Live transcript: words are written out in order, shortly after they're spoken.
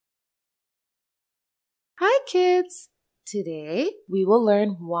Hi kids! Today we will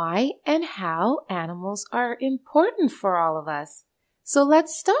learn why and how animals are important for all of us. So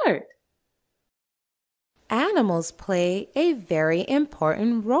let's start. Animals play a very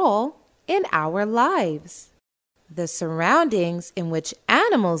important role in our lives. The surroundings in which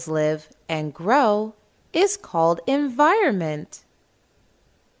animals live and grow is called environment.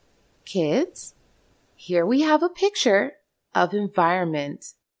 Kids, here we have a picture of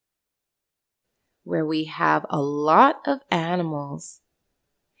environment, where we have a lot of animals.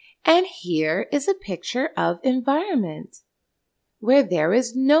 And here is a picture of environment, where there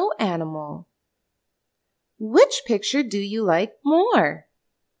is no animal. Which picture do you like more?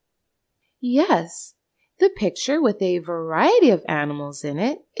 Yes, the picture with a variety of animals in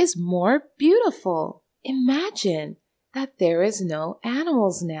it is more beautiful. Imagine that there is no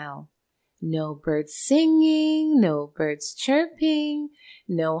animals now. No birds singing, no birds chirping,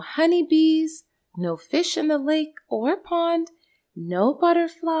 no honeybees, no fish in the lake or pond, no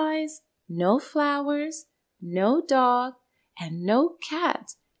butterflies, no flowers, no dog, and no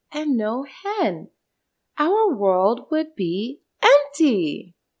cat, and no hen. Our world would be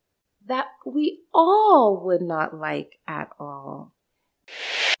empty. That we all would not like at all.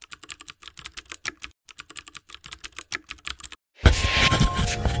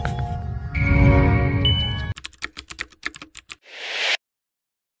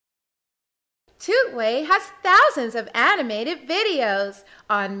 TutWay has thousands of animated videos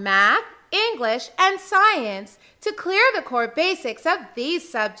on math, English, and science to clear the core basics of these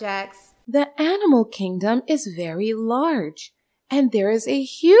subjects. The animal kingdom is very large, and there is a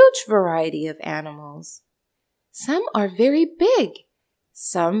huge variety of animals. Some are very big,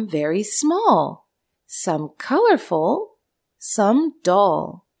 some very small, some colorful, some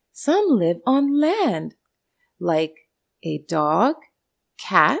dull. Some live on land, like a dog,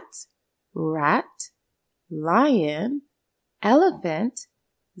 cat, rat, lion, elephant,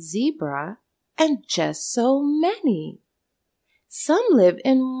 zebra, and just so many. Some live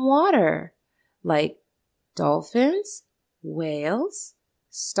in water, like dolphins, whales,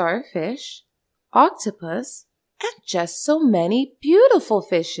 starfish, octopus, and just so many beautiful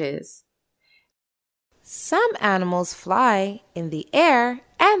fishes. Some animals fly in the air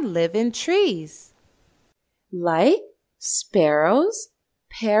and live in trees, like sparrows,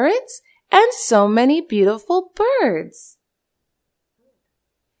 parrots, and so many beautiful birds.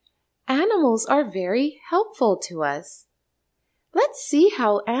 Animals are very helpful to us. Let's see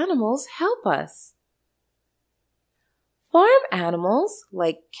how animals help us. Farm animals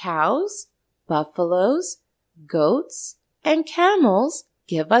like cows, buffaloes, goats, and camels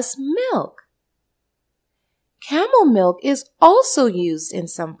give us milk. Camel milk is also used in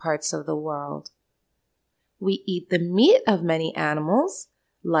some parts of the world. We eat the meat of many animals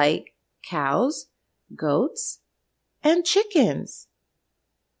like cows, goats, and chickens.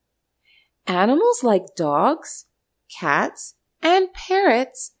 Animals like dogs, cats, and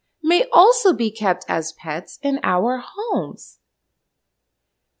parrots may also be kept as pets in our homes.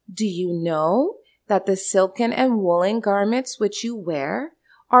 Do you know that the silken and woolen garments which you wear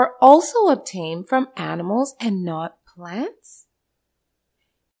are also obtained from animals and not plants?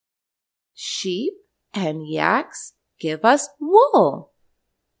 Sheep and yaks give us wool,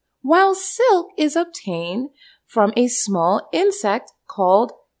 while silk is obtained from a small insect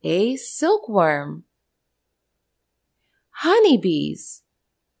called a silkworm. Honeybees.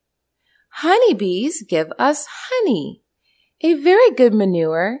 Honeybees give us honey. A very good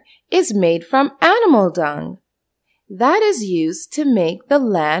manure is made from animal dung. That is used to make the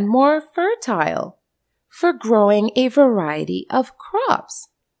land more fertile for growing a variety of crops.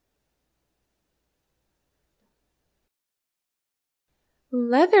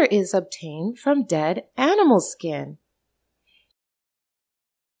 Leather is obtained from dead animal skin.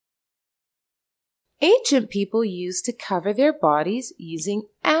 Ancient people used to cover their bodies using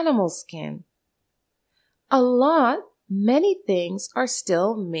animal skin. Many things are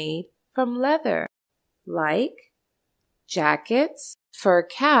still made from leather, like jackets, fur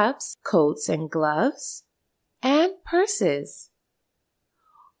caps, coats and gloves, and purses.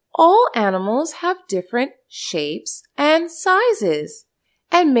 All animals have different shapes and sizes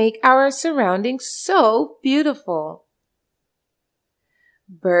and make our surroundings so beautiful.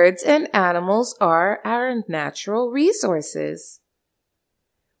 Birds and animals are our natural resources.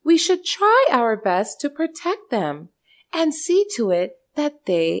 We should try our best to protect them and see to it that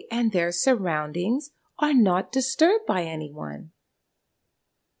they and their surroundings are not disturbed by anyone.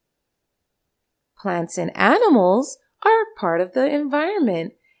 Plants and animals are part of the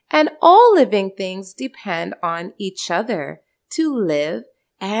environment, and all living things depend on each other to live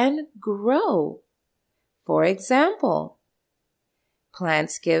and grow. For example,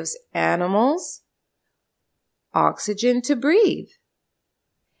 plants gives animals oxygen to breathe.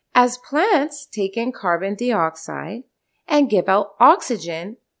 As plants take in carbon dioxide and give out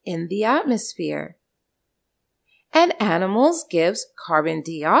oxygen in the atmosphere. And animals gives carbon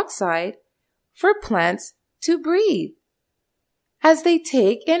dioxide for plants to breathe, as they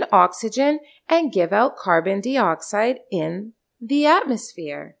take in oxygen and give out carbon dioxide in the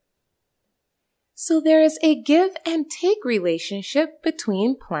atmosphere. So there is a give and take relationship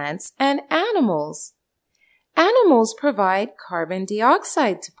between plants and animals. Animals provide carbon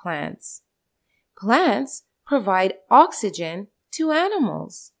dioxide to plants. Plants provide oxygen to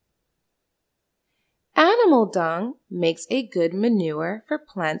animals. Animal dung makes a good manure for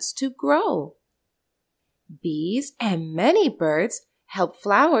plants to grow. Bees and many birds help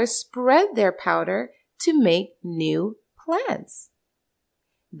flowers spread their powder to make new plants.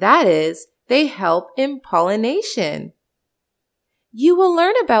 That is, they help in pollination. You will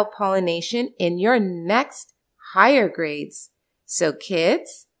learn about pollination in your next higher grades. So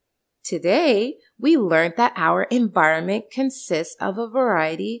kids, today we learned that our environment consists of a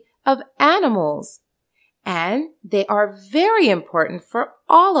variety of animals, and they are very important for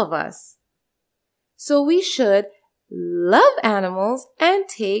all of us. So we should love animals and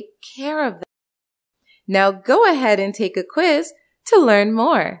take care of them. Now go ahead and take a quiz to learn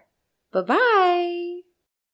more. Bye-bye.